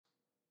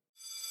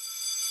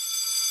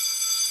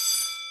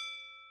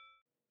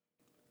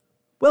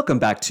Welcome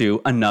back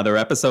to another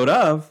episode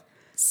of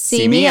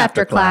See Me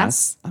After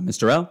Class. I'm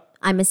Mr. L.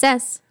 I'm Miss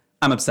S.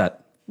 I'm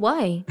upset.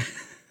 Why?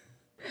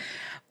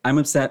 I'm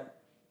upset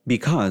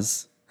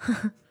because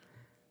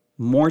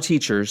more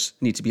teachers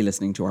need to be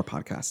listening to our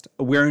podcast.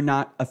 We're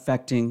not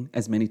affecting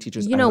as many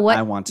teachers You know as what?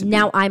 I want to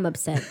Now be. I'm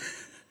upset.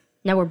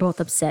 Now we're both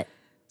upset.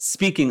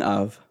 Speaking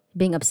of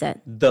Being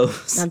upset.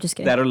 those No, I'm just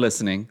kidding. that are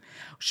listening,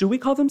 should we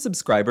call them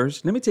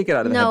subscribers? Let me take it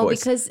out of the head No,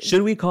 voice. because-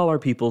 Should we call our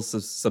people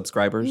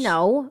subscribers?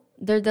 No,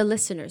 they're the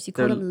listeners. You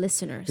call They're- them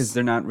listeners. Because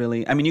they're not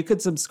really. I mean, you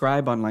could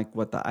subscribe on like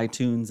what the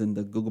iTunes and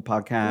the Google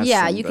Podcasts.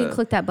 Yeah, and you can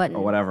click that button.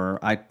 or whatever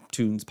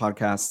iTunes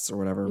podcasts or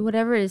whatever.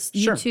 Whatever it is,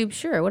 Sure. YouTube,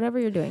 sure, whatever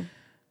you're doing.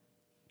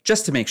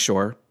 Just to make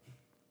sure,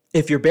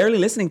 if you're barely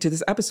listening to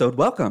this episode,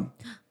 welcome.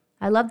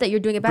 I love that you're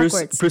doing it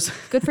backwards. Bruce-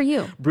 Good for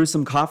you. Brew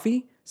some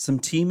coffee, some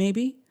tea,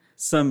 maybe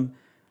some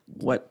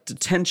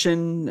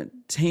detention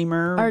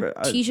tamer,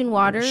 Artesian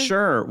water.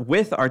 Sure,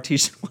 with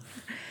artesian.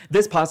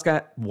 This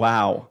podcast.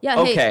 Wow. Yeah,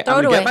 hey, Okay, throw I'm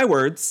it gonna get away. my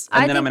words,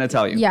 and then I'm gonna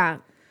tell you. Yeah,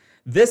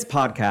 This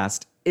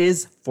podcast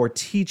is for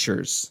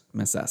teachers,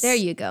 Miss S. there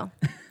you go.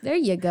 There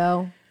you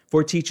go.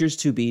 For teachers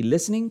to be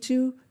listening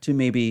to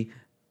maybe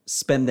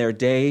spend their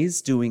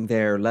days doing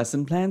their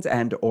lesson plans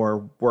and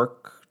or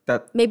work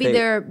that Maybe they,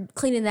 they're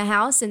cleaning the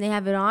house and they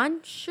have it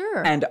on.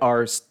 Sure. and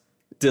are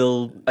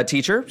still a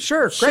teacher.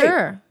 Sure, great.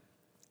 Sure.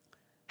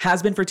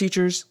 Has been for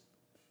teachers.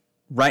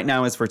 Right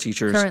now is for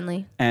teachers.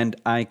 Currently. And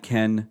I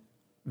can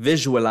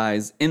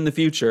visualize in the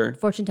future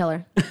Fortune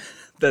teller.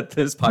 that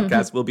this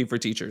podcast will be for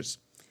teachers.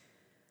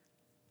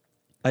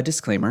 A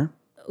disclaimer.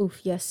 Oof,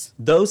 yes.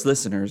 Those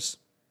listeners,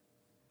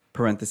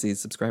 parentheses,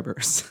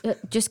 subscribers,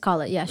 Just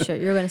call it. Yeah, sure.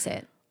 You're going to say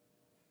it.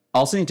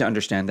 also need to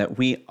understand that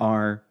we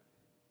are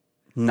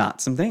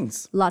not some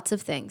things. Lots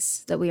of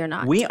things that we are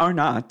not. We are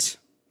not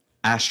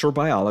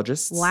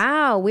astrobiologists.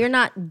 Wow, we're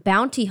not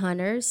bounty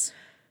hunters.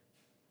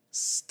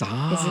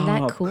 Stop. Isn't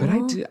that cool? Could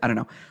I do? I don't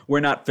know. We're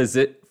not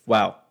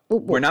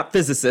We're not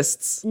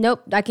physicists.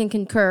 Nope, I can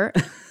concur.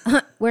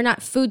 We're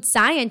not food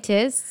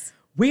scientists.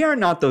 We are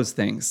not those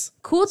things.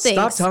 Cool things.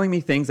 Stop telling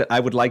me things that I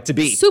would like to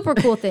be. Super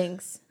cool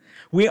things.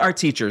 We are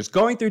teachers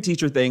going through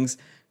teacher things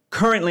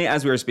currently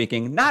as we are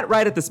speaking. Not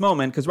right at this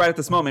moment, because right at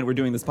this moment we're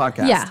doing this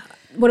podcast. Yeah.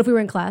 What if we were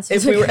in class?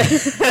 If we were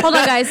Hold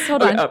on, guys.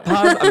 Hold on.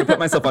 Pause. I'm going to put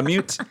myself on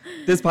mute.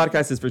 This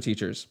podcast is for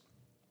teachers.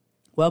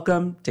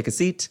 Welcome. Take a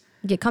seat.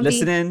 Get comfy.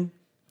 Listen in.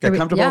 Get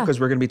comfortable yeah. because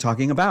we're going to be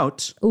talking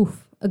about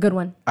Oof, a good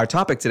one. our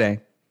topic today.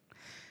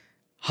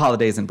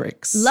 Holidays and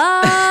breaks.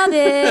 Love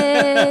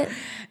it.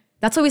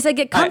 That's what we said.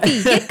 Get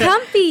comfy. Get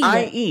comfy.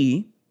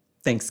 I.e.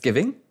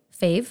 Thanksgiving,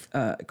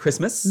 Fave.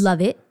 Christmas,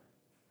 Love it.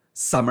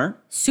 summer.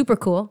 Super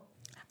cool.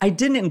 I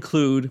didn't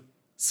include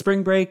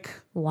spring break.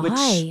 Why?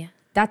 Which,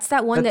 That's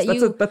that one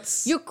That's- that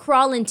that's- you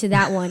crawl into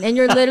that one and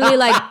you're literally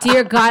like,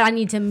 dear God, I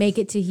need to make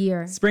it to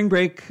here. spring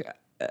break,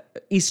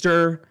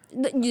 Easter,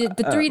 The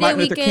 3-day Martin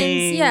Luther weekends.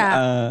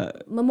 King,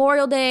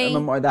 Memorial Day.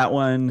 that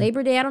one.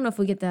 Labor Day. I don't know if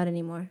we get that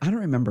anymore. I don't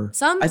remember.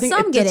 Some- I think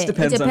some it get just it. It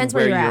depends, depends on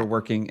where where you're you're at.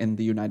 working in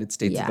the United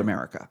States of Yeah.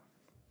 America.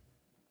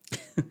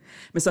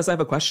 Miss S, I have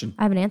a question.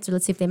 I have an answer.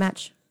 Let's see if they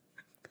match.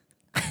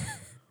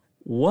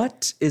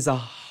 What is a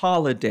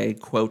holiday,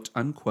 quote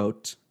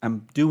unquote,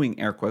 I'm doing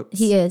air quotes,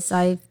 He is.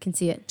 I can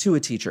see it. to a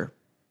teacher?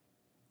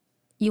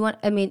 I'm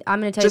going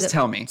to tell you. Just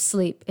tell me.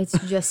 Sleep. It's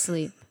just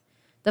sleep.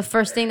 The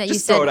first thing that you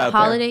Just throw said, it out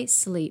there. holiday,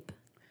 sleep.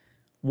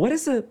 What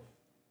is a,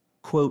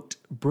 quote,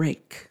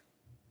 break,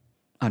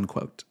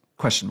 unquote,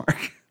 question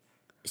mark?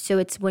 So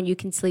it's when you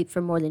can sleep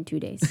for more than 2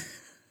 days.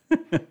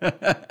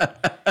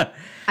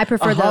 I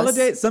prefer A those.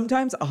 holiday,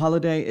 sometimes a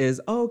holiday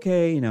is,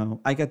 okay,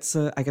 I get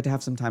to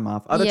have some time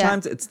off. Other Yeah.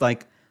 times it's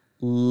like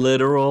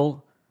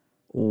literal,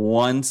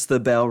 once the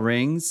bell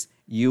rings,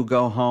 you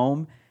go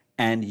home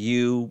and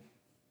you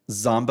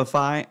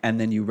zombify and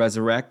then you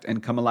resurrect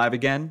and come alive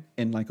again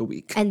in like a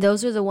week. And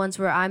those are the ones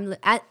where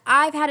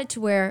I've had it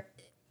to where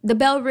the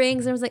bell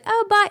rings and I was like,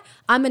 oh, bye.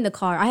 I'm in the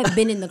car. I have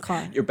been in the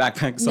car. Your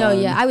backpack's No, on.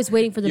 yeah. I was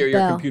waiting for the your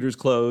bell. computer's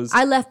closed.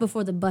 I left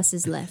before the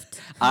buses left.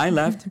 I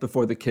left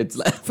before the kids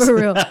left. For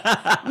real.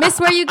 Miss,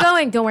 where you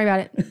going? Don't worry about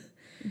it.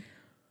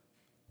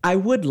 I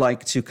would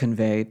like to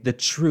convey the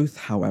truth,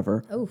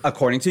 however,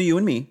 according to you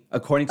and me,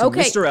 according to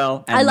Okay. Mr.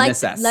 L and I like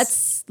Miss S.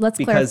 let's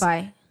Because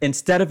clarify.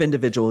 instead of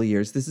individual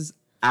years, this is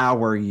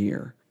our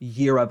year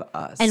of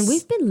us. And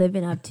we've been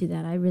living up to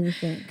that, I really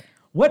think.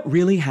 What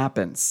really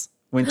happens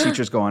when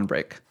teachers go on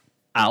break?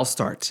 I'll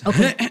start.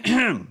 Okay.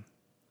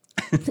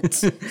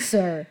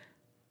 Sir.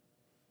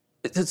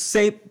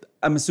 Say,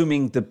 I'm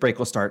assuming the break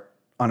will start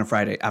on a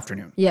Friday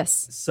afternoon.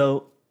 Yes.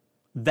 So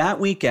that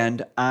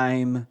weekend,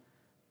 I'm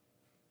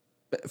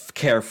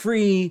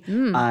carefree.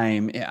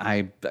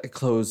 I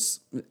close.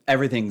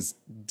 Everything's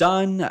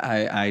done.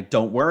 I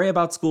don't worry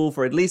about school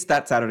for at least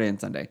that Saturday and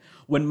Sunday.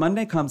 When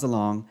Monday comes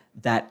along,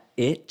 that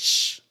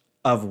itch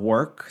of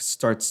work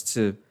starts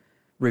to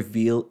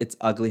reveal its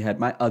ugly head.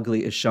 My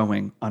ugly is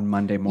showing on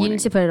Monday You morning. need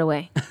to put it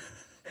away.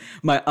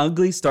 My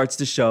ugly starts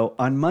to show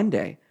on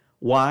Monday.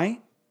 Why?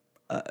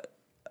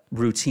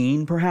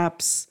 Routine,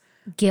 perhaps.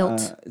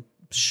 Guilt.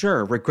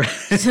 sure,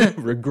 regret,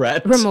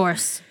 regret,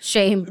 Remorse,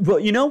 shame. Well,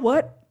 you know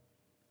what?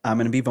 I'm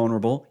going to be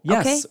vulnerable.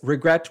 Yes, Okay.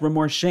 regret,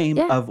 remorse, shame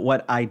Yeah. of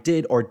what I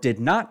did or did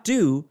not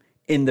do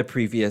in the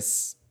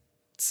previous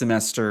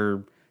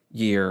semester,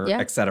 year, Yeah.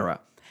 etc.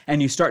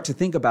 And you start to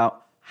think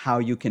about how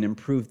you can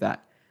improve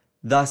that.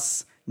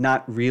 Thus,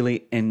 not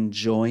really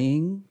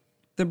enjoying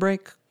the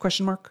break?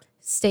 Question mark.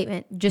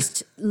 Statement.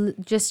 Just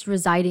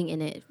residing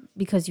in it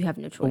because you have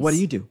no choice. Well, what do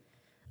you do?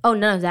 Oh,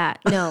 none of that.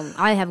 No,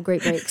 I have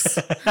great breaks.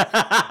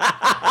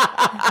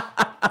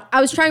 I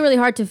was trying really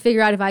hard to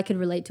figure out if I could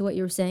relate to what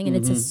you were saying, and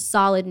it's a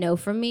solid no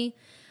from me.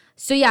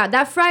 So yeah,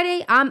 that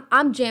Friday,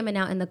 I'm jamming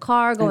out in the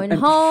car, going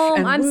home.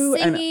 and I'm woo,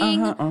 and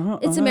singing.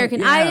 It's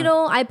American yeah.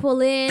 Idol. I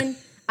pull in.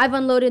 I've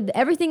unloaded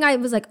everything. I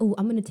was like, oh,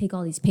 I'm gonna take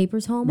all these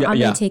papers home. Yeah, I'm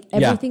yeah, gonna take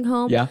yeah, everything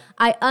home. yeah.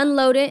 I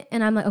unload it,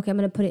 and I'm like, okay, I'm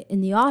gonna put it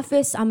in the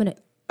office. I'm gonna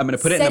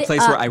put it in set a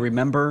place up. where I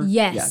remember.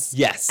 Yes.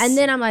 Yes. And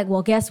then I'm like,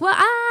 well, guess what?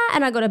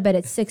 And I go to bed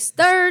at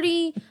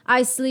 6:30.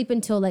 I sleep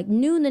until like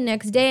noon the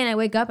next day, and I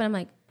wake up and I'm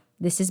like,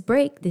 this is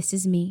break. This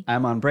is me.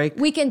 I'm on break.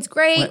 Weekend's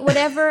great,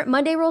 whatever.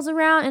 Monday rolls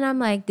around, and I'm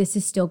like, this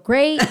is still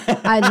great.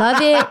 I love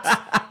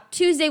it.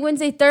 Tuesday,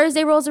 Wednesday,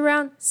 Thursday rolls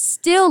around,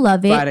 still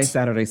love it. Friday,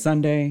 Saturday,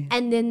 Sunday.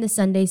 And then the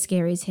Sunday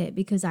scaries hit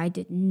because I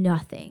did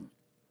nothing.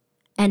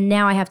 And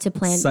now I have to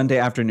plan. Sunday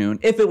afternoon.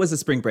 If it was a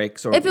spring break.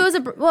 So If it was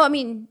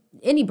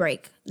any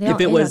break.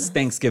 if it was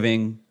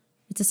Thanksgiving,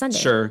 it's a Sunday.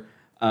 sure.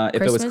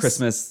 If it was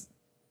Christmas,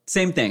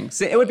 same thing.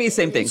 So it would be the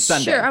same thing.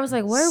 Sunday. Sure. I was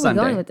like, where are we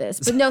Sunday. going with this?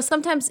 But no,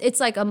 sometimes it's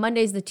like a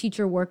Monday's the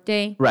teacher work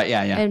day. Right.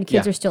 Yeah. Yeah. And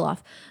kids yeah. are still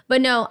off.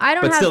 But no, I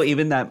don't But have. still,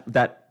 even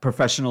that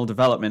professional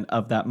development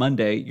of that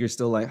Monday, you're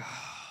still like,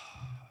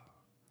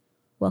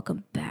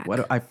 Welcome back.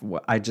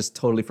 I just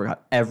totally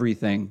forgot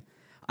everything.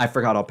 I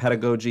forgot all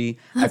pedagogy.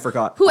 I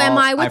forgot. Who am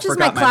I? Which is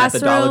my forgot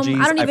classroom? methodologies.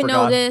 I don't even know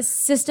forgot this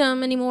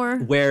system anymore.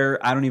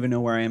 I don't even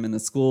know where I am in the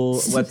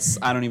school.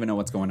 I don't even know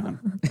what's going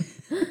on.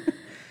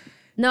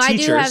 No, I do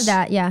Teachers, have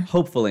that. Yeah.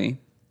 hopefully,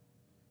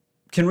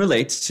 can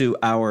relate to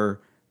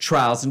our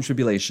trials and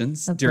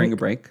tribulations during a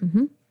break.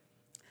 Mm-hmm.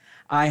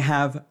 I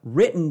have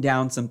written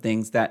down some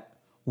things that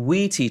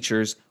we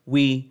teachers,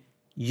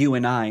 you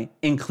and I,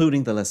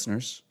 including the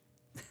listeners,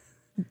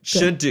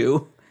 should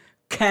do,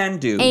 can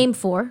do, Aim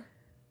for.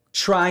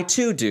 try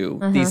to do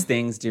these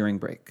things during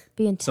break.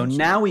 Be So intentional.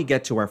 now we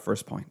get to our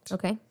first point.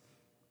 Okay.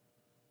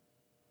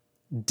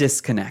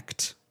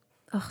 Disconnect.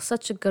 Oh,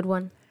 such a good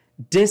one.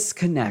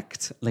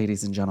 Disconnect,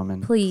 ladies and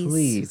gentlemen. Please.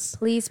 Please.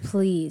 Please,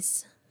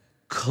 please.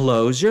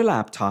 Close your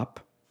laptop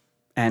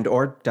and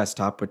or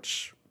desktop,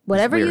 which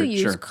Whatever is you weird,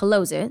 use, sure.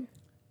 close it.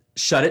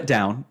 Shut it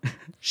down.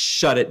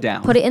 Shut it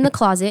down. Put it in the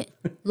closet.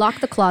 Lock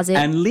the closet.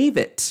 and leave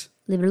it.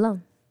 Leave it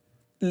alone.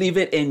 Leave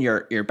it in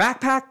your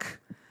backpack.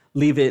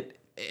 Leave it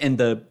in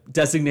the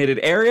designated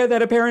area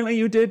that apparently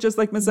you did, just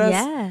like Miss S.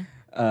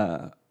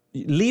 Yeah.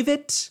 Leave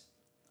it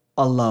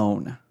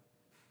alone.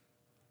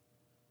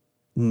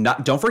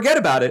 Don't forget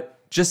about it.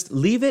 Just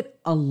leave it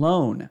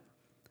alone.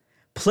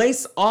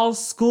 Place all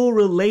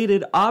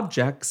school-related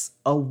objects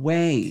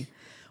away.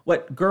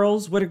 What a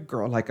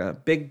girl, like a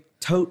big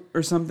tote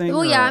or something?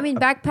 Well, Or yeah. I mean,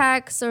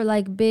 backpacks are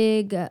like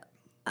big.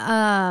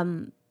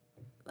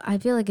 I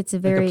feel like it's a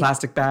very a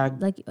plastic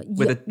bag like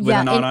with a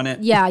knot on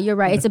it. Yeah, you're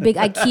right. It's a big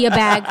IKEA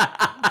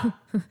bag.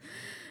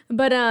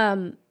 But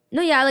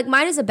no, yeah, like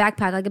mine is a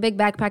backpack, like a big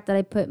backpack that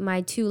I put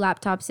my 2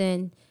 laptops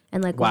in,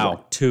 and like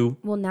Wow, 2.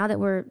 well, now that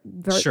we're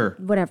Sure.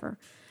 whatever,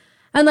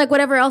 and like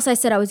whatever else I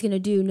said I was gonna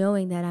do,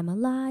 knowing that I'm a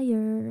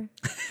liar.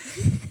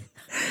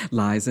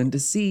 Lies and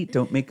deceit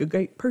don't make a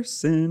great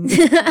person.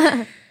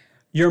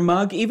 Your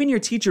mug, even your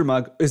teacher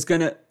mug, is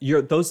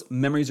those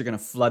memories are gonna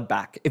flood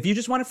back. If you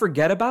just want to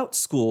forget about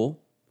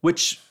school,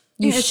 which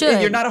You should.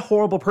 you're not a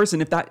horrible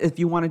person if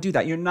you want to do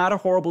that. You're not a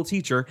horrible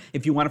teacher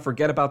if you want to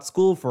forget about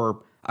school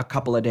for a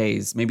couple of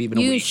days, maybe even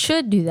a You week.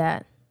 should do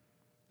that.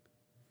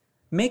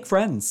 Make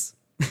friends.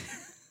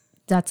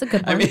 That's a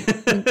good one. I mean,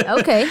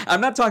 Okay.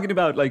 I'm not talking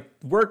about like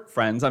work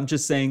friends. I'm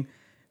just saying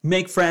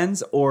make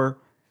friends or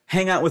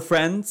hang out with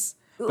friends.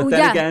 But Ooh, then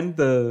yeah. again,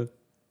 the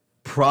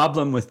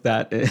problem with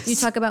that is You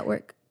talk about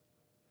work.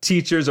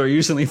 teachers are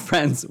usually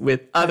friends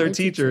with other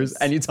teachers,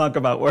 and you talk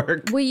about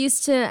work. We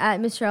used to at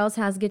Miss Cheryl's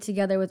house get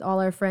together with all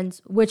our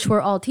friends, which were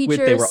all teachers.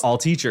 They were all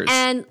teachers.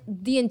 And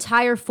the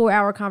entire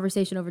 4-hour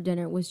conversation over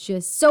dinner was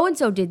just so and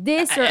so did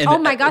this, or And, oh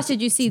my gosh,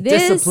 did you see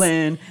this?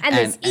 Discipline and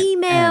this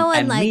email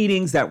and like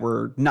meetings that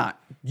were not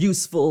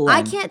useful. I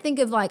and- can't think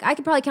of I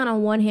could probably count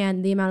on one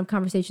hand the amount of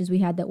conversations we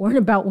had that weren't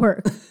about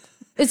work.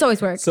 It's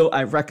always work. So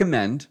I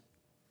recommend,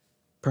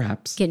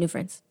 perhaps, Get new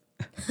friends.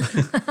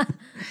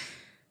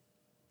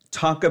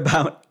 talk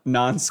about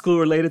non-school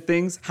related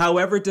things,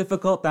 however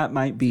difficult that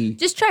might be.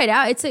 Just try it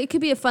out. It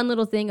could be a fun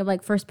little thing of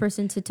like first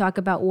person to talk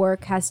about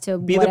work has to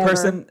Be whatever.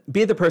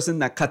 the person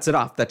that cuts it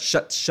off, that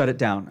shut it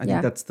down. I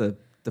Yeah. think that's the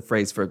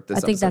phrase for this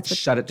I think episode. that's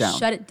Shut it down.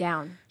 Shut it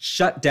down.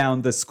 Shut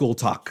down the school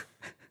talk.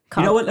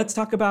 Call- You know what? Let's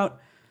talk about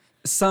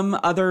some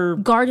other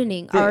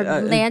Gardening or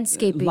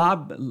landscaping.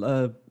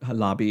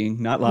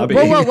 lobbying, not Whoa,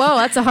 lobbying. whoa, whoa!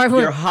 That's a hard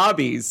one. Your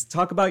hobbies.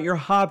 Talk about your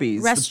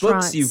hobbies. The books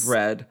Restaurants. you've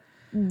read.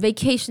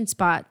 Vacation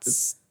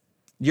spots.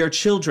 Your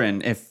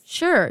children, if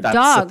Sure. that's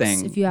Dogs, the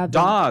thing. if you have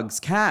them. Dogs,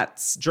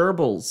 cats,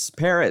 gerbils,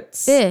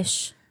 parrots.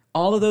 Fish.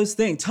 All of those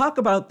things. Talk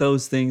about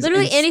those things.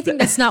 Literally anything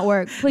that's not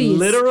work, please.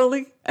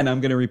 Literally, and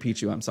I'm going to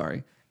repeat you, I'm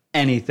sorry.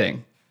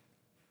 Anything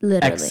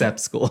Literally. except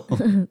school.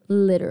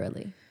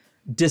 Literally.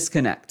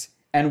 Disconnect.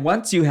 And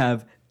once you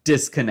have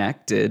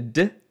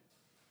disconnected,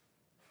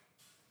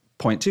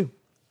 point 2.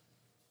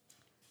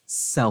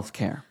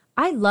 Self-care.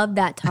 I love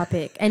that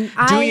topic. And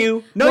Do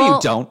you? No,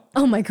 you don't.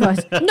 Oh my gosh.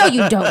 No,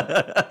 you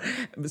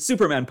don't.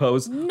 Superman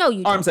pose. No,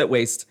 you don't. Arms at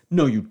waist.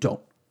 No, you don't.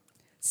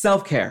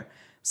 Self-care.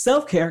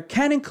 Self-care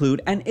can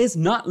include and is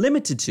not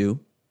limited to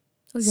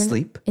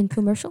sleep.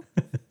 Infomercial?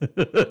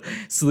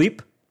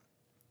 Sleep.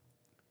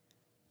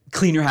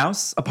 Clean your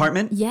house,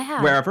 apartment.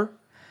 Yeah. Wherever.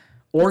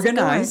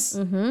 Organize.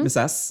 Miss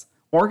S.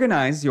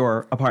 Organize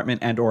your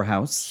apartment and or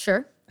house.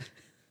 Sure.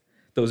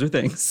 Those are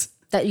things.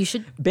 That you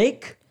should.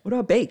 Bake. What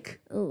about bake?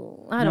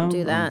 Oh, I don't No?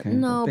 do that. Okay.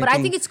 No, but I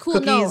Baking think it's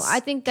cool. No, cookies, I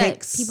think that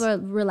cakes. people are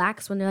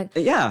relaxed when they're like,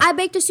 Yeah. I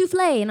baked a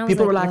souffle. And I was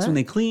People like, relax what? when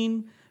they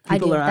clean. I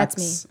People do.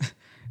 relax.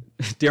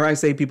 Dare I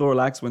say people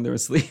relax when they're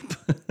asleep?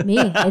 Me.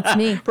 It's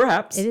me.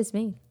 Perhaps. It is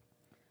me.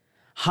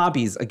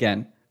 Hobbies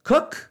again.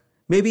 Cook.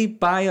 Maybe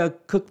buy a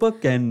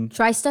cookbook and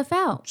Try stuff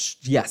out.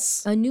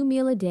 yes. A new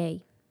meal a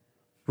day.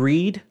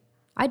 Read.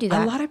 I do A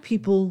that. lot of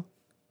people,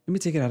 let me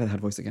take it out of that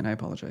voice again. I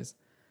apologize.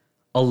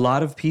 A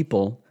lot of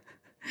people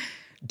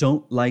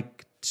don't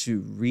like to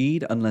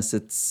read unless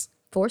it's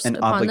Forced an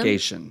upon them.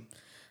 obligation.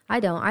 I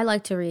don't. I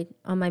like to read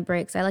on my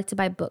breaks. I like to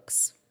buy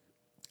books.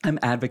 I'm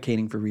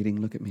advocating for reading.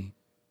 Look at me.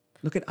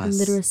 Look at us.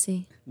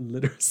 Literacy.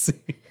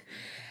 Literacy.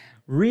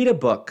 Read a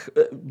book.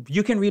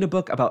 You can read a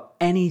book about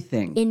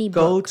anything. Any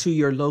Go book. to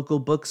your local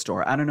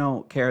bookstore. I don't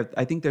know, Kara.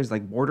 I think there's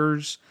like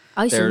Borders.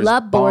 I used to There's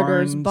love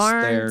Borders,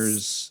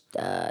 Barnes.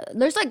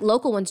 There's like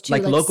local ones too.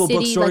 Like local city,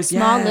 bookstores. like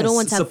small yes. little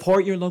ones have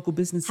Support your local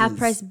businesses. half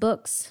price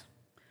books.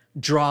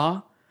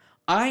 Draw.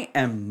 I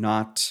am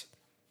not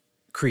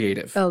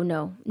creative. Oh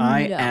no.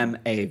 I No. am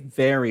a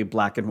very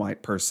black and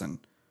white person.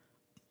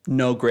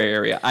 No gray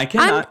area. I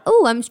cannot.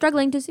 I'm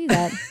struggling to see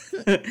that.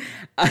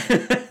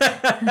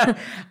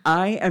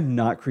 I am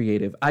not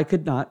creative. I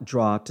could not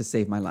draw to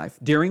save my life.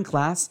 During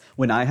class,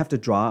 when I have to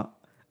draw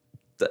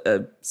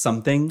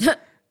something,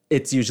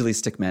 it's usually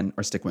stick men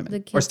or stick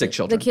women or stick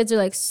children. The kids are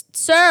like,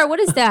 "Sir, what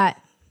is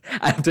that?"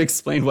 I have to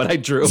explain what I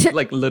drew,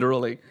 like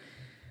literally.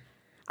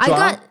 I Draw-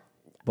 got.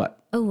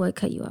 What? Oh, I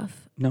cut you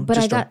off. No, but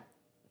I just draw. got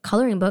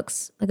coloring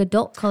books, like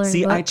adult coloring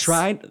See, books. I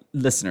tried,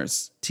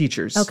 listeners,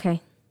 teachers,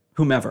 Okay,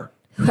 whomever.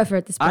 whoever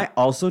at this point. I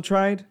also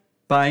tried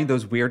buying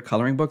those weird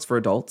coloring books for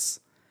adults.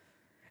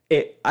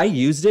 I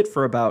used it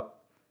for about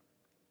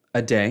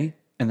a day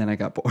and then I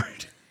got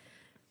bored.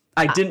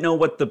 I didn't know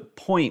what the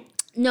point.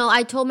 No,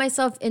 I told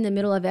myself in the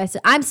middle of it, I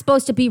said, I'm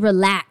supposed to be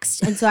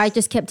relaxed. And so I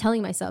just kept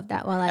telling myself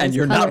that while I was And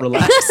you're not coloring.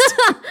 relaxed.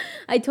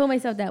 I told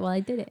myself that while I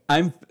did it.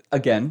 I'm,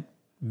 again,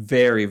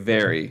 very,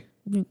 very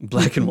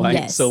black and white.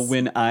 Yes. So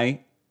when I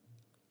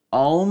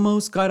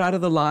almost got out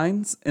of the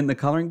lines in the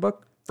coloring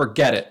book,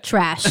 forget it.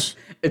 Trash.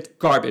 It's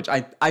garbage.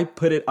 I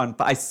put it on,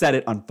 I set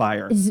it on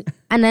fire.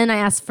 And then I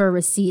asked for a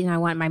receipt and I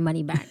want my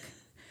money back.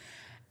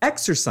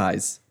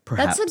 Exercise,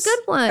 perhaps. That's a good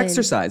one.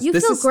 Exercise. You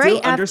This feel is great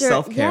still under after.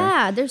 self-care.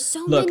 Yeah, there's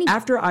so Look, many.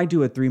 after I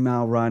do a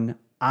 3-mile run,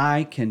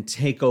 I can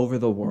take over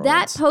the world.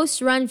 That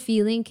post-run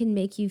feeling can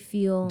make you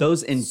feel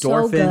Those so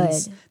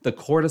endorphins, good. the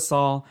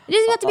cortisol. It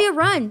doesn't have to be a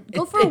run.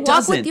 Go for a it walk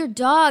doesn't. with your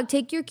dog.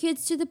 Take your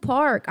kids to the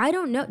park. I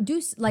don't know.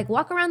 Like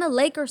walk around the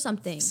lake or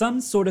something. Some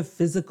sort of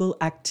physical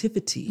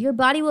activity. Your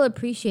body will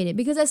appreciate it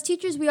because as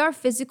teachers, we are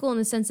physical in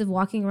the sense of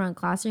walking around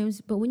classrooms.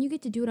 But when you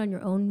get to do it on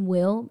your own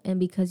will and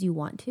because you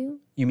want to,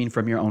 You mean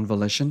from your own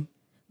volition?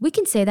 we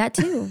can say that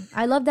too.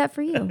 I love that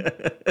for you.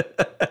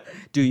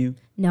 Do you?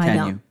 No, I Can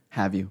don't. you?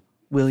 Have you?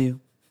 Will you?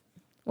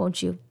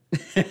 Won't you?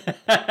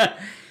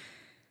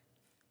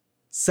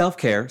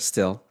 Self-care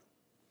still.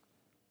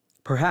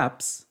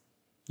 Perhaps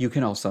you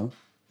can also,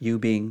 you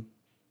being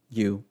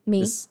you,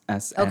 Me. Miss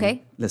S, and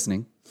Okay.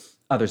 listening,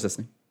 others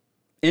listening,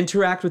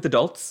 interact with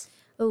adults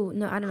Oh,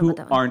 no, I don't know who about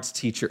that one. aren't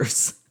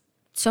teachers.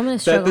 So I'm going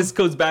to That struggle. this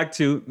goes back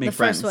to make The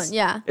friends. first one,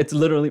 yeah. It's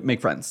literally make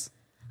friends.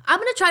 I'm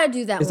going to try to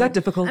do that Is one. that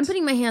difficult? I'm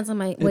putting my hands on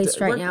my waist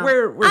right we're- now.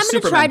 we're I'm going to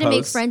Superman try to make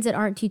pose. friends that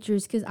aren't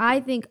teachers because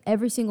I think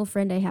every single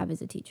friend I have is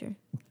a teacher.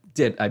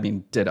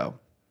 Ditto.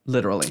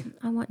 Literally.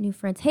 I want new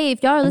friends. Hey,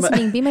 if y'all are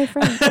listening, be my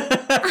friend.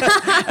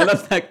 I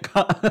love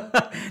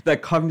that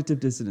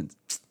cognitive dissonance.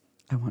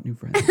 I want new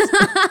friends.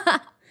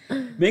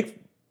 Make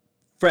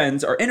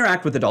friends or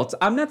interact with adults.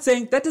 I'm not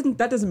saying that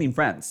doesn't mean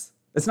friends.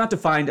 It's not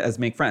defined as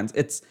make friends.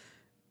 It's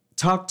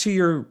talk to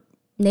your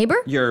Neighbor?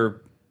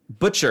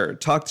 butcher.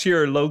 Talk to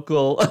your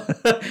local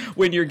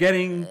when you're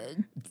getting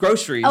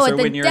groceries Oh, or at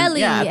the when you're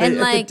deli, at and,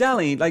 the like,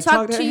 deli. Like talk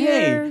talk to to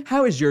hey, your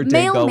how is your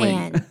day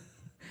mailman. going?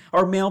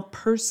 Or mail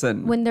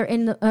person. When they're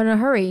in a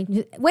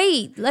hurry.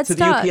 Wait, let's To the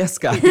talk. UPS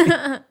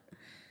guy.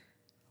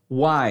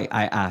 Why,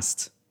 I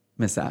asked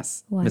Miss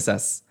S. Why? Miss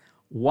S,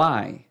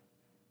 why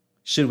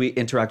should we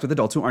interact with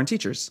adults who aren't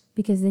teachers?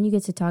 Because then you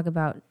get to talk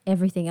about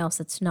everything else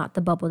that's not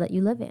the bubble that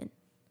you live in.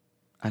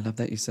 I love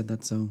that you said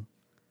that so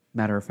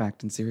matter of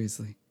fact and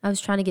seriously. I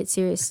was trying to get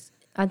serious.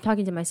 I'm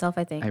talking to myself,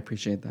 I think. I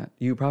appreciate that.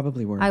 You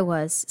probably were. I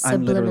was.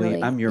 I'm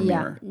your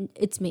mirror.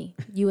 It's me.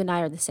 You and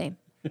I are the same.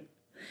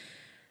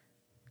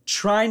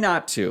 Try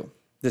not to.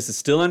 This is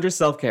still under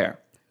self-care.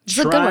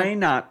 Try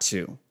not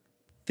to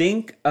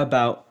think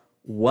about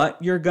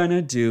what you're going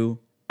to do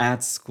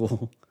at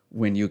school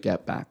when you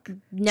get back.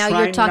 Now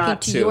you're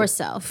talking to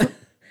yourself.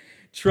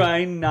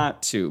 Try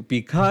not to,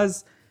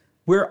 because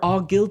we're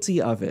all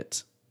guilty of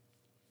it.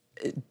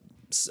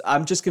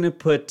 I'm just going to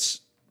put,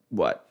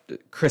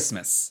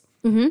 Christmas.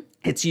 Mm-hmm.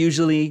 It's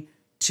usually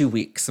 2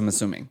 weeks, I'm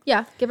assuming.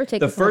 Yeah, give or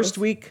take. The first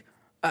week,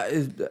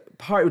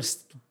 part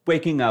was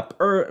waking up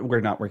early.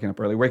 We're not waking up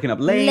early. Waking up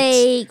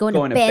late. Going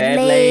to bed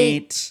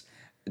late.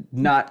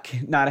 Not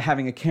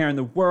having a care in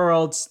the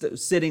world.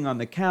 Sitting on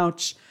the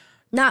couch.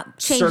 Not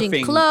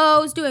changing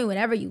clothes. Doing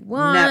whatever you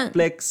want.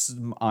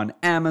 Netflix, on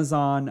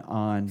Amazon,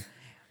 on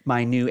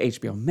my new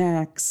HBO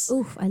Max.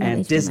 Oof, I love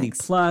and HBO Disney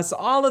Max. Plus.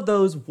 All of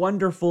those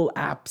wonderful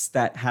apps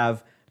that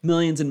have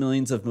millions and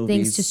millions of movies.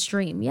 Things to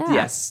stream, yeah.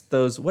 Yes,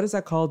 those, what is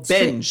that called?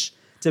 Binge.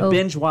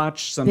 Binge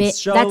watch some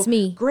show. That's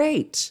me.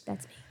 Great.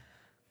 That's me.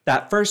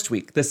 That first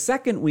week. The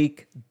second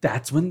week,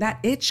 that's when that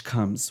itch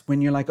comes.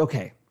 When you're like,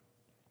 okay,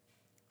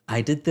 I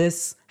did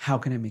this. How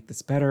can I make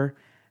this better?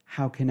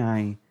 How can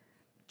I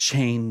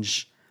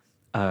change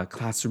a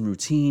classroom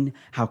routine?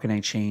 How can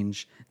I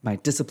change my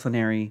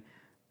disciplinary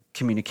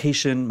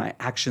communication, my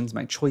actions,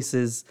 my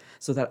choices,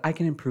 so that I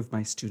can improve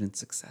my student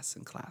success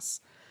in class?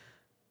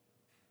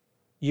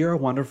 You're a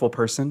wonderful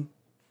person.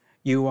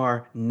 You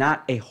are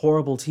not a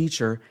horrible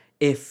teacher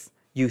if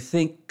you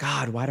think,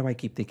 God, why do I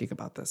keep thinking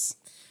about this?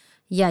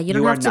 Yeah, you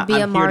don't have to be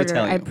a martyr.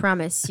 I you.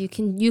 promise. You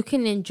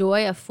can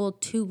enjoy a full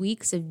 2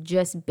 weeks of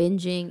just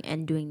binging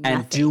and doing nothing.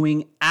 And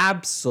doing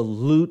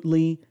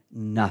absolutely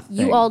nothing.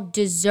 You all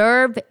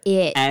deserve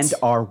it. And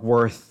are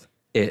worth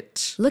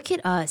it. Look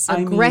at us,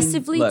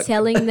 aggressively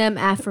telling them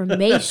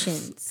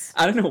affirmations.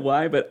 I don't know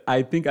why, but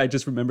I think I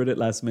just remembered it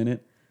last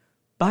minute.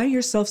 Buy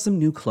yourself some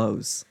new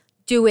clothes.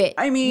 Do it.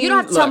 I mean, you don't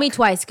have to tell me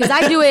twice, because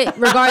I do it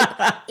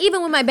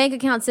even when my bank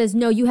account says,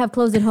 no, you have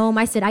clothes at home.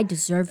 I said, I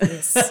deserve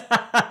this.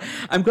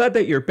 I'm glad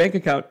that your bank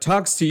account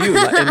talks to you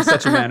in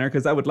such a manner,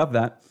 because I would love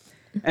that.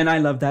 And I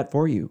love that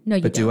for you. No,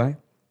 you don't. Do I?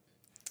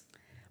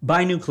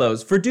 Buy new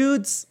clothes. For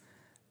dudes,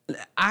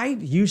 I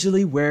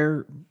usually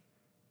wear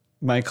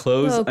my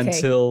clothes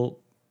until...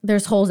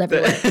 There's holes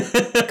everywhere.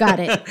 Got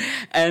it.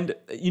 And,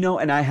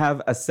 and I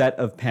have a set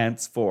of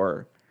pants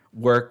for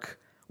work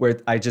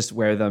where I just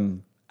wear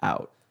them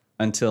out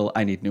until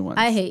I need new ones.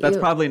 I hate That's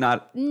you. probably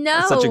not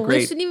No, such a great...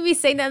 we shouldn't even be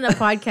saying that in the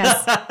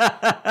podcast.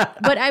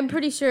 But I'm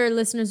pretty sure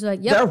listeners are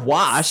like, yep. They're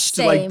washed.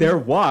 Same. Like, they're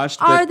washed.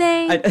 Are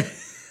they?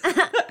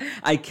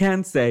 I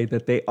can say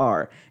that they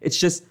are. It's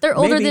just... They're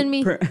older than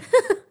me.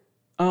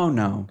 Oh,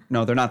 no.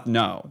 No, they're not.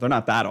 No, they're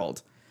not that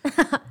old.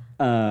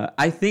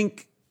 I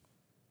think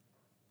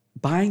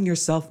buying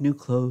yourself new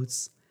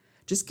clothes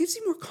just gives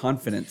you more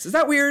confidence. Is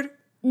that weird?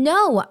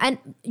 No, and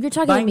you're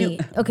talking to me.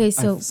 Okay,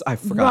 so I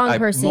forgot. wrong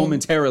person. I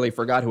momentarily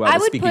forgot who I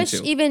was speaking to. I would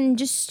push even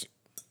just,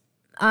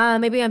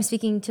 maybe I'm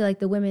speaking to like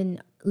the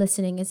women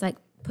listening. It's like,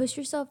 push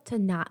yourself to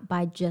not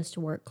buy just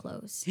work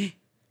clothes.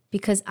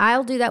 Because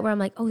I'll do that where I'm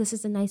like, oh, this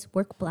is a nice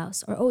work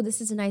blouse. Or, oh,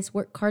 this is a nice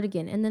work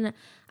cardigan. And then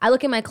I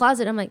look in my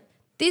closet, I'm like,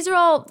 these are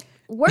all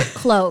work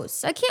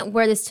clothes. I can't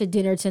wear this to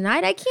dinner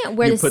tonight. I can't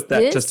wear this. You put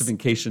that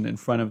justification in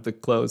front of the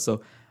clothes.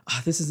 So,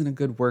 this isn't a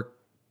good work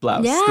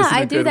blouse. Yeah,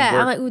 I do that.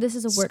 I'm like, ooh, this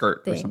is a work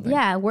skirt thing. Or something.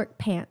 Yeah, work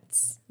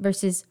pants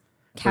versus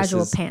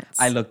casual pants.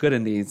 I look good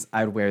in these.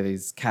 I'd wear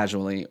these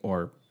casually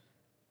or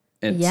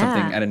in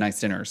something at a nice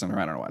dinner or something.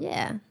 I don't know what.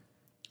 Yeah.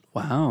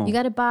 Wow. You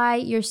got to buy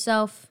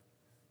yourself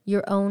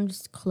your own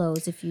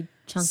clothes if you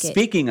chunk it.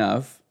 Speaking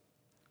of,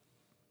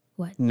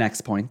 what?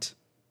 Next point,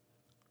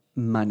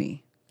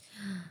 money.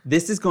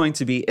 This is going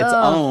to be its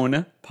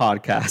own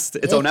podcast,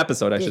 its own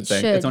episode, I should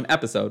say. Its own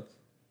episode.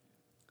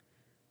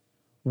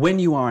 When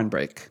you are on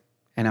break,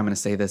 and I'm going to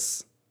say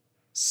this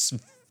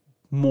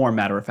more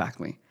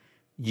matter-of-factly,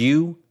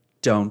 you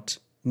don't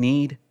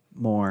need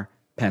more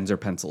pens or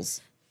pencils.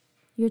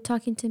 You're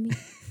talking to me?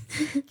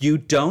 You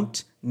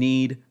don't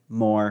need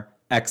more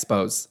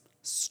expos.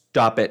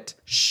 Stop it.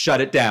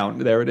 Shut it down.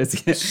 There it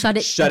is. Shut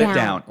it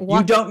down.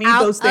 You don't need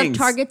those things.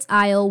 Walk out of Target's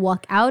aisle.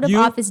 Walk out of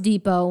Office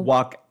Depot.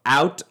 Walk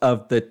out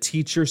of the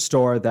teacher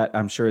store that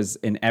I'm sure is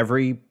in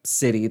every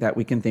city that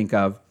we can think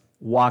of.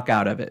 Walk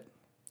out of it.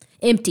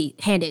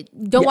 Empty-handed.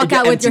 Don't walk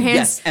out with your hands.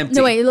 Yes, empty.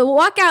 No, wait.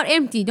 Walk out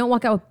empty. Don't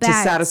walk out with bags.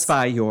 To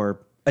satisfy your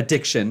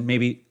addiction,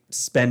 maybe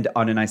spend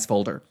on a nice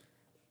folder.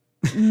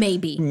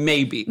 Maybe.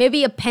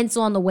 Maybe a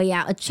pencil on the way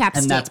out. A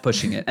chapstick. And that's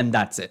pushing it. And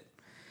that's it.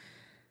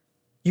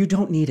 You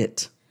don't need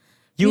it.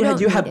 You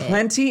have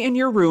plenty in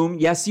your room.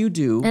 Yes, you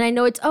do. And I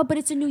know but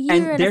it's a new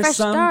year and a fresh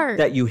start. There's some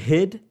that you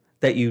hid,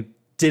 that you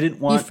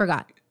didn't want you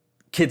forgot.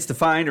 Kids to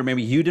find, or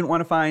maybe you didn't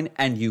want to find,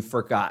 and you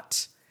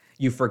forgot.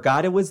 You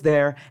forgot it was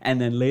there,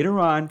 and then later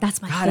on,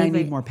 that's my God, favorite. I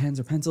need more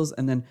pens or pencils,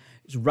 and then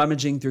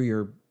rummaging through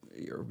your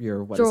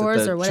what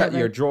drawers is it? or whatever.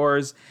 Your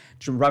drawers,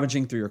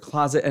 rummaging through your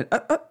closet, and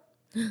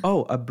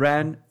Oh,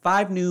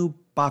 5 new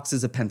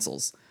boxes of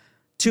pencils,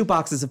 2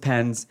 boxes of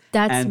pens,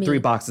 That's and me. 3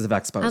 boxes of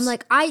Expos. I'm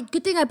like,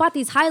 good thing I bought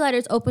these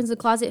highlighters. Opens the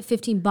closet,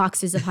 15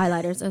 boxes of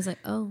highlighters. I was like,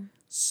 oh.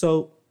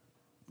 So,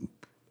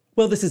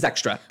 well, this is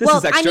extra. This Well,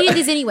 is extra. I needed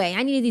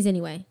these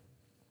anyway.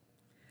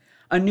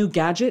 A new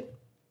gadget,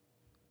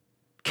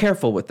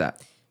 careful with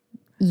that.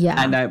 Yeah.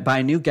 And by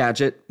a new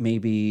gadget,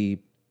 maybe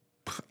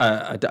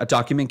a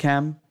document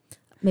cam.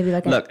 Maybe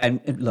like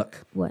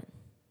Look, what?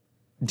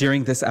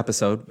 during this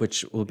episode,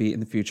 which will be in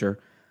the future,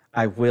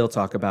 I will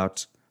talk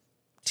about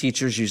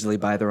teachers usually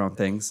buy their own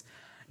things.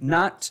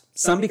 Not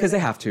some because they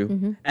have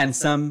to, and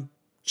some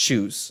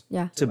choose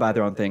to buy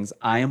their own things.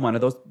 I am one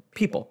of those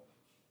people.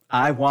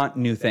 I want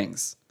new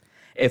things.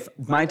 If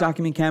my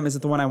document cam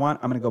isn't the one I want,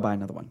 I'm going to go buy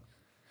another one.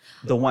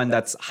 The one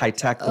that's high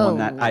tech, the one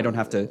that I don't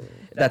have to,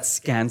 that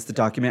scans the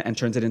document and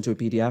turns it into a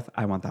PDF.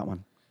 I want that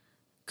one.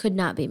 Could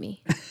not be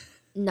me.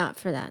 Not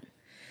for that.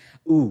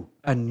 Ooh,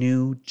 a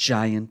new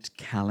giant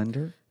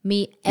calendar.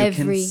 Me You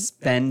can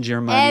spend your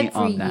money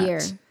on that.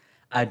 year.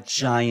 A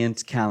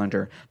giant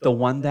calendar. The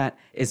one that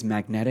is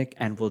magnetic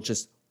and will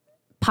just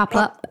Pop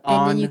up, and then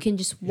on you can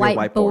just your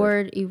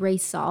whiteboard,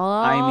 erase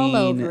all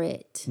over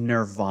it.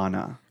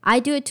 Nirvana. I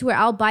do it to where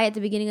I'll buy at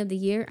the beginning of the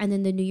year, and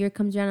then the new year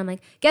comes around. I'm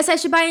like, guess I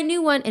should buy a new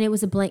one, and it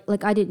was a blank.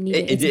 Like I didn't need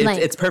it. It's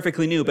blank. It's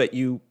perfectly new, but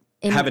you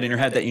have it in your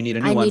head that you need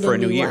a new one for a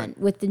new year. One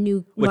with the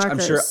new Which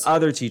markers. I'm sure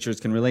other teachers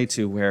can relate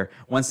to, where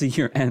once the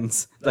year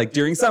ends, like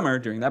during summer,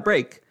 during that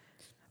break,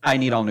 I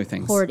need all new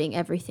things. Hoarding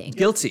everything.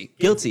 Guilty.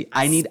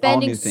 I need all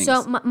Spending new things.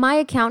 so my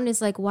accountant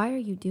is like, why are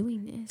you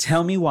doing this?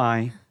 Tell me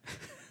why.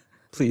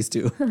 Please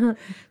do.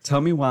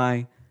 Tell me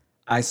why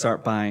I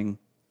start buying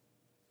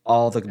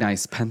all the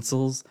nice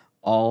pencils,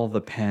 all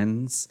the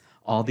pens,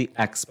 all the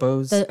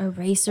Expos, The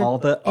eraser, all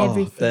the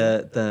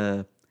everything.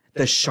 the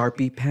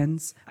Sharpie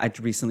pens. I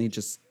recently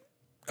just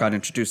got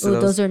introduced to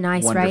those. Those are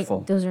nice, Wonderful.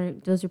 right?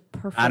 Those are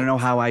perfect. I don't know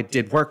how I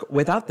did work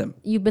without them.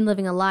 You've been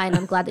living a lie, and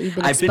I'm glad that you've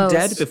been I've been exposed.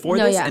 dead before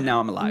this, and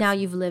now I'm alive. Now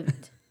you've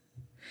lived.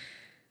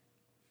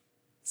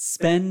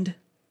 Spend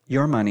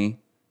your money,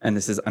 and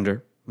this is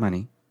under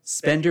money.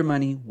 Spend your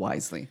money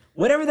wisely.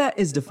 Whatever that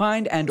is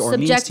defined and or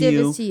means to Subjective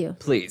you, is to you.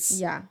 please.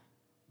 Yeah.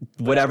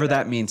 Whatever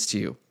that means to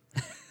you.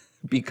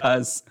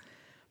 Because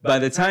by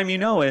the time you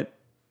know it,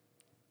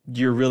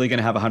 you're really going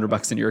to have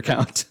 $100 in your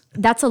account.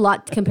 That's a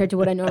lot compared to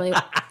what I normally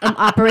am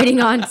operating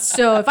on.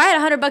 So if I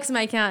had $100 in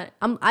my account,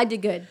 I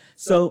did good.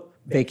 So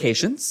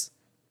vacations,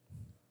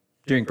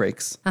 during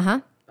breaks,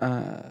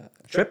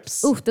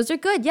 trips, Oof, those are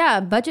good. Yeah,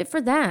 budget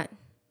for that.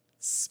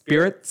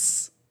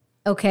 spirits.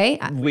 Okay,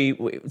 We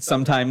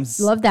sometimes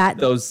Love that.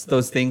 Those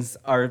things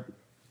are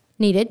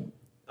needed.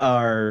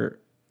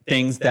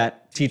 things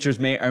that teachers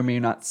may or may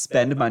not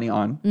spend money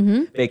on.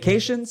 Mm-hmm.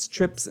 Vacations,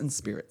 trips, and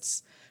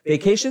spirits.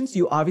 Vacations,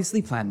 you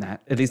obviously plan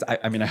that. At least,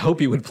 I mean, I hope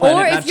you would plan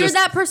Or it. if you're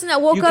that person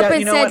that woke you up got- and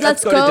you know said, what?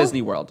 "Let's go go." to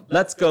Disney World.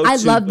 Let's go I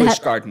to love Busch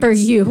that Gardens. for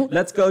you.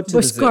 Let's go to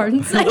Busch the zoo.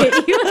 Gardens. I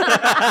hate you.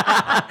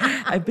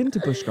 I've been to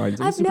Busch Gardens.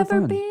 It was I've super never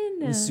fun. been.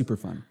 It was super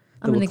fun.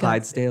 The I'm little gonna go.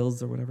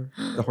 Clydesdales or whatever.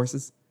 The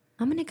horses.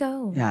 I'm gonna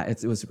go. Yeah,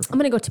 it was super I'm fun.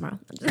 gonna go tomorrow.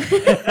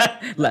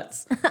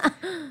 Let's.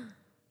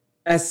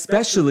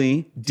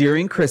 Especially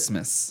during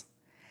Christmas.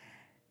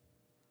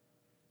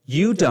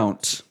 You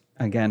don't,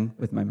 again,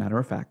 with my matter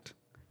of fact,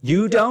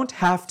 you don't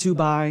have to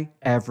buy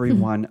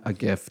everyone a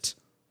gift.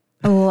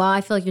 Oh,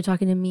 I feel like you're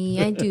talking to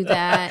me. I do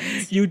that.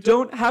 You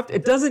don't have to.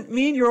 It doesn't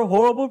mean you're a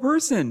horrible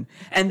person.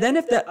 And then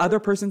if that other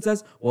person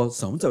says, well,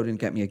 so-and-so didn't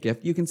get me a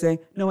gift, you can say,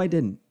 no, I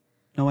didn't.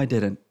 No, I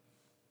didn't.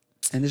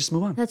 And just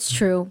move on. That's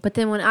true. But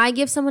then when I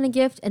give someone a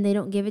gift and they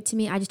don't give it to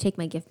me, I just take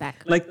my gift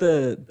back. Like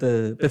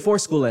the before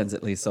school ends,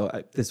 at least.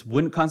 So this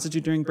wouldn't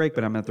constitute during break,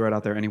 but I'm going to throw it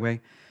out there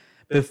anyway.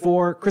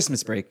 Before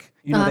Christmas break,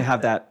 you know, they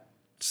have that,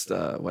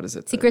 what is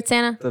it? Secret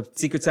Santa? The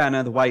Secret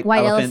Santa, the white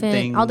White elephant elephant,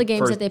 thing. all the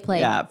games that they play.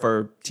 Yeah,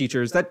 for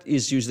teachers. That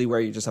is usually where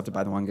you just have to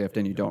buy the one gift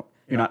and you're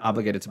not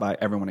obligated to buy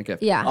everyone a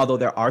gift. Yeah. Although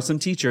there are some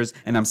teachers,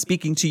 and I'm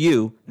speaking to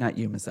you, not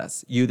you, Miss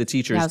S, you, the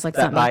teachers, Yeah, I was like,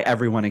 that something. buy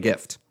everyone a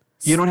gift.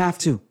 You don't have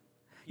to.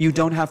 You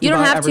don't have to You don't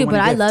buy have to, everyone but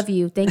a I gift. love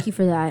you. Thank you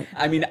for that.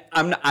 I mean,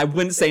 I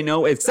wouldn't say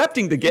no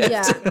accepting the gift.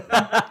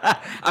 Yeah.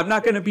 I'm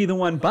not going to be the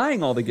one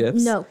buying all the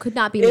gifts. No, could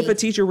not be If me. a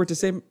teacher were to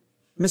say,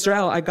 Mr.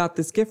 Al, I got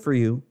this gift for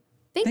you.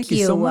 Thank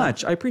you so you.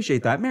 much. I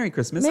appreciate that. Merry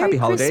Christmas. Merry Happy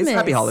holidays. Christmas.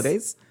 Happy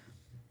holidays.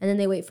 And then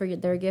they wait for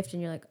their gift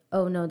and you're like,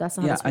 oh no, that's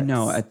not how Yeah, this I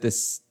know.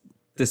 works.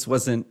 This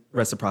wasn't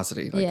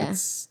reciprocity. Like Yeah.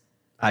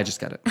 I just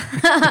get it.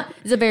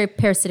 It's a very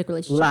parasitic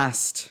relationship.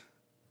 Last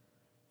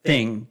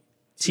thing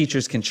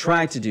teachers can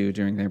try to do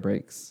during their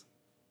breaks.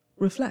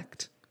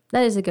 Reflect.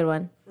 That is a good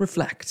one.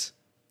 Reflect.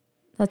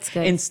 That's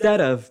good.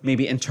 Instead of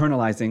maybe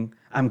internalizing,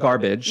 I'm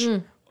garbage.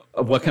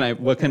 What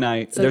can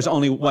I, there's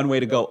only one way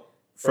to go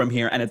from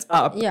here and it's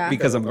up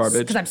because I'm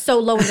garbage. Because I'm so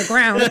low in the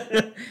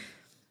ground.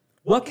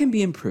 What can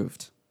be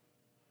improved?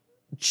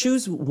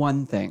 Choose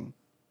one thing.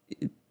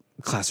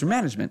 Classroom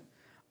management,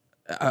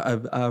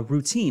 a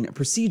routine, a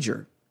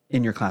procedure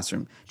in your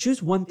classroom.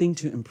 Choose one thing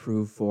to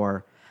improve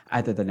for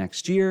either the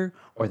next year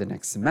or the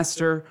next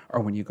semester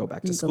or when you go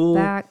back to school. Go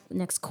back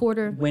next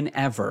quarter.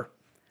 Whenever.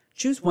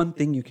 Choose one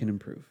thing you can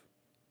improve.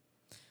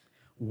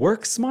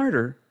 Work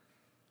smarter,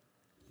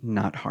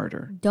 not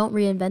harder. Don't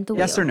reinvent the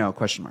wheel. Yes or no?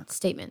 Question mark.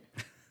 Statement.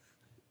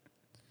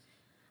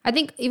 I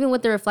think even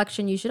with the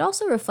reflection, you should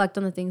also reflect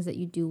on the things that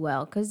you do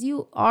well, because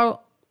you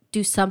all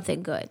do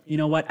something good. You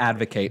know what?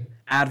 Advocate.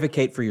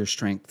 Advocate for your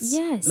strengths.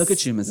 Yes. Look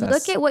at you, Ms. S.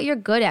 Look at what you're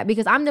good at,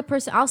 because I'm the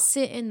person, I'll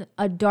sit in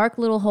a dark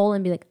little hole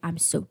and be like, I'm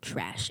so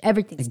trash.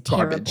 Everything's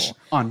Garbage terrible.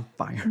 on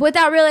fire.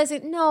 Without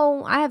realizing,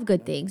 no, I have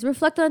good things.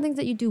 Reflect on the things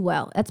that you do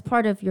well. That's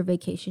part of your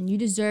vacation. You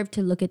deserve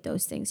to look at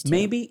those things too.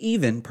 Maybe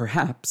even,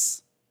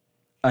 perhaps,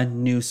 a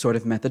new sort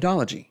of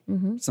methodology.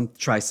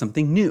 Try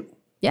something new.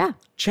 Yeah.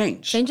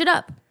 Change. Change it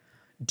up,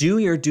 Do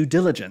your due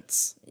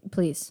diligence.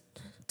 please.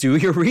 Do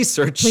your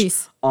research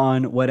Please.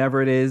 on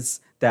whatever it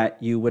is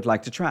that you would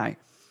like to try.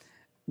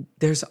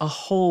 There's a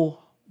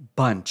whole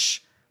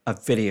bunch of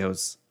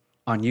videos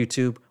on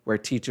YouTube where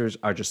teachers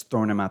are just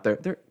throwing them out there.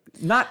 They're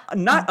not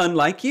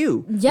unlike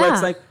you. Yeah. Where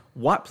it's like,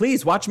 what?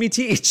 Please watch me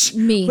teach.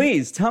 Me.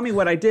 Please tell me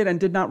what I did and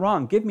did not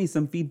wrong. Give me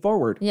some feed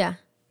forward. Yeah.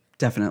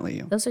 Definitely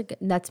you. Those are good.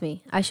 That's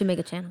me. I should make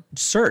a channel.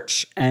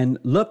 Search and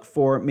look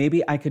for,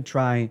 maybe I could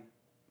try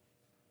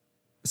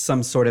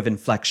some sort of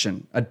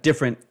inflection, a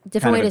different kind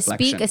Different way of to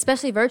inflection. speak,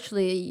 especially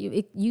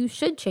virtually. You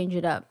should change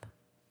it up.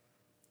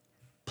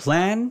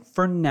 Plan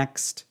for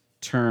next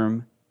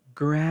term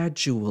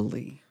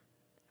gradually.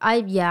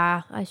 I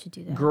should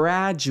do that.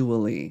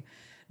 Gradually.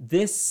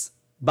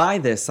 By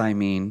this, I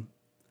mean,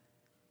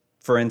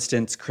 for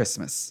instance,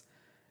 Christmas.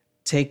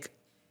 Take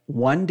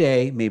one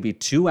day, maybe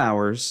 2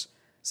 hours,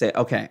 say,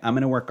 okay, I'm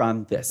going to work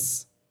on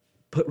this.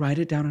 Write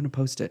it down on a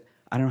Post-it.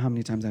 I don't know how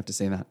many times I have to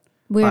say that.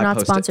 We are Buy not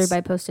Post-its. sponsored by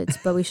Post-its,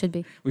 but we should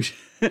be. We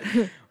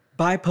should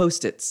buy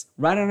Post-its.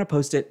 Write on a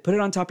Post-it. Put it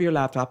on top of your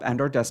laptop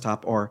and or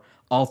desktop, or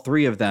all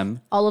three of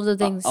them. All of the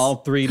things. All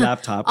three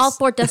laptops. All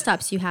 4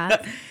 desktops you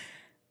have.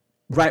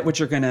 Write what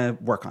you're going to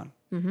work on.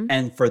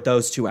 And for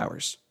those 2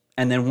 hours.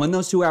 And then when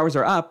those 2 hours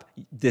are up,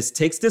 this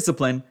takes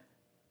discipline.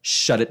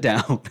 Shut it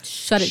down.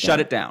 Shut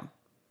it down.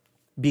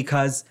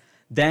 Because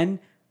then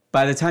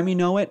by the time you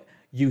know it,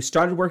 you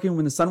started working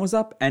when the sun was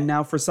up, and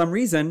now for some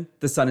reason,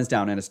 the sun is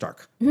down and it's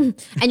dark. And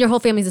your whole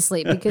family's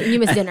asleep because you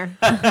missed dinner.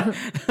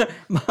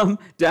 Mom,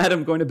 Dad,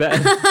 I'm going to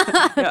bed.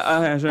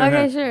 Yeah, sure.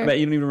 Okay, sure. I bet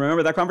you don't even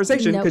remember that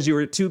conversation because Nope. you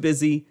were too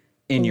busy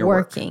in your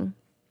work. Working.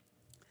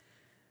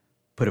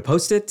 Put a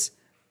Post-it,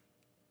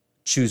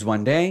 choose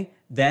one day,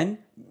 then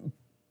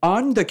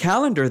on the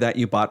calendar that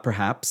you bought,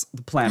 perhaps,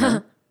 the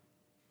planner,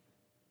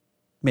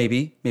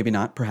 maybe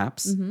not,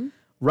 perhaps,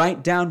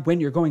 write down when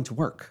you're going to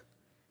work.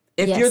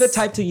 If you're the Yes.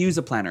 type to use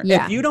a planner.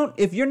 Yeah. Okay.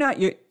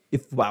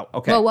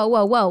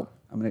 Whoa.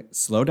 I'm going to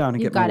slow down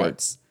and You get my got it.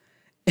 words.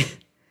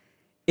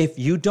 If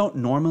you don't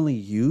normally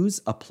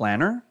use a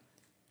planner,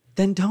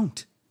 then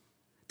don't.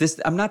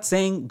 I'm not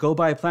saying go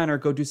buy a planner,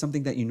 go do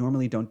something that you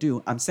normally don't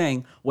do. I'm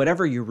saying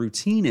whatever your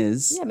routine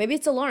is Yeah, maybe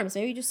it's alarms.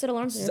 Maybe you just set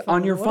alarms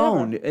on your or whatever.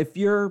 phone. If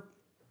you're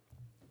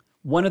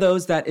one of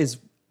those that is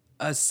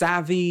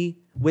savvy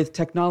with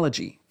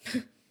technology,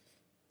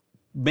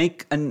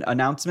 make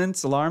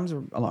announcements, alarms,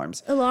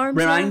 Alarms,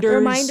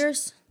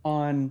 reminders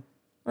on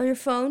your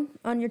phone,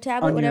 on your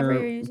tablet, on whatever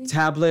your you're using.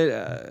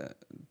 tablet,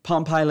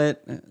 Palm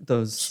Pilot,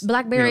 those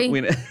BlackBerry. We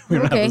don't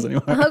have those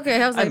anymore.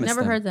 Okay, I was like, miss never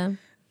them. heard them.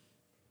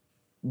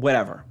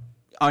 Whatever.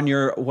 On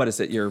your, what is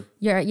it? Your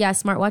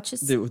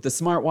Smartwatches. the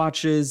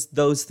smartwatches,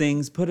 those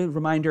things. Put a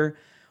reminder.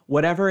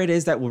 Whatever it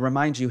is that will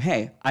remind you,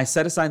 hey, I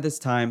set aside this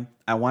time.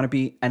 I want to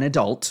be an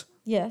adult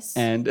Yes.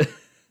 and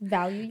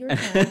Value your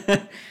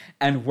time.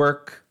 and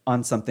work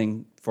on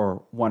something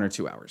for 1 or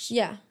 2 hours.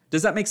 Yeah.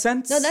 Does that make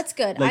sense? No, that's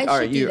good. Like, I all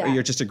should right, do that.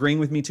 you're just agreeing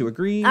with me to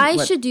agree? I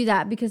What- should do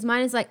that because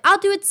mine is like, I'll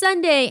do it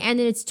Sunday. And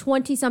then it's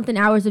 20-something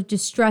hours of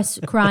distress,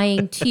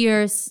 crying,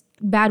 tears,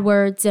 bad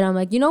words. And I'm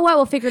like, you know what?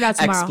 We'll figure it out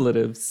tomorrow.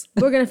 Expletives.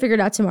 We're going to figure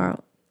it out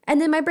tomorrow. And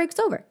then my break's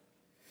over.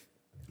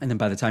 And then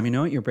by the time you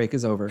know it, your break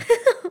is over.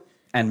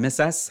 And Miss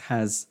S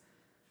has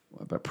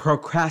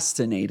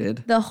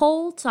procrastinated. The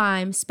whole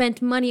time,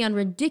 spent money on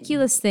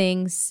ridiculous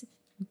things,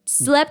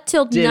 slept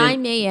till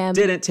 9 a.m.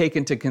 Didn't take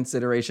into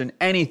consideration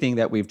anything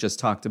that we've just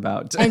talked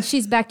about. And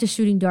she's back to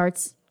shooting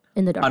darts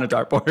in the dark. On a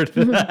dartboard.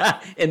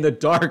 In the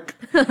dark.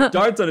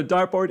 Darts on a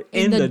dartboard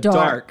in the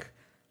dark.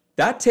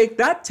 That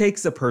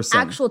takes a person.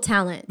 Actual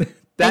talent. that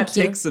Thank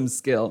you. takes some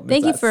skill. Miss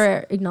Thank you S.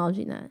 for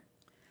acknowledging that.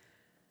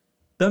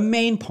 The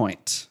main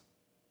point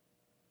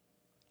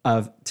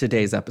of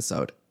today's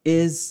episode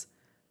is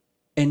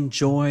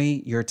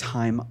enjoy your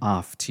time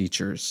off,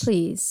 teachers.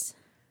 Please.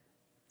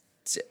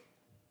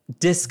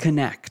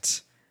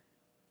 Disconnect.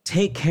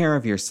 Take care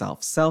of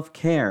yourself.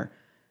 Self-care.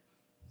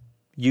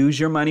 Use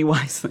your money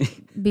wisely.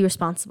 Be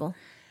responsible.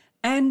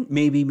 And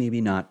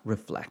maybe not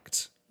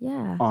reflect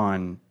Yeah.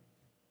 on,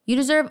 You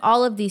deserve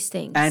all of these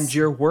things. and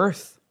you're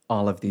worth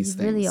all of these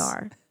you things. really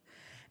are.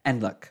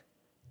 And look,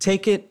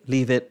 take it,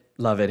 leave it,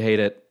 love it, hate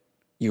it.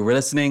 You were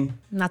listening.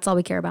 And that's all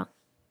we care about.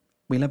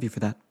 We love you for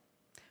that.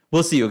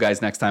 We'll see you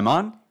guys next time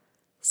on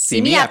See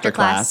Me After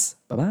Class.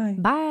 Bye-bye.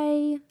 Bye.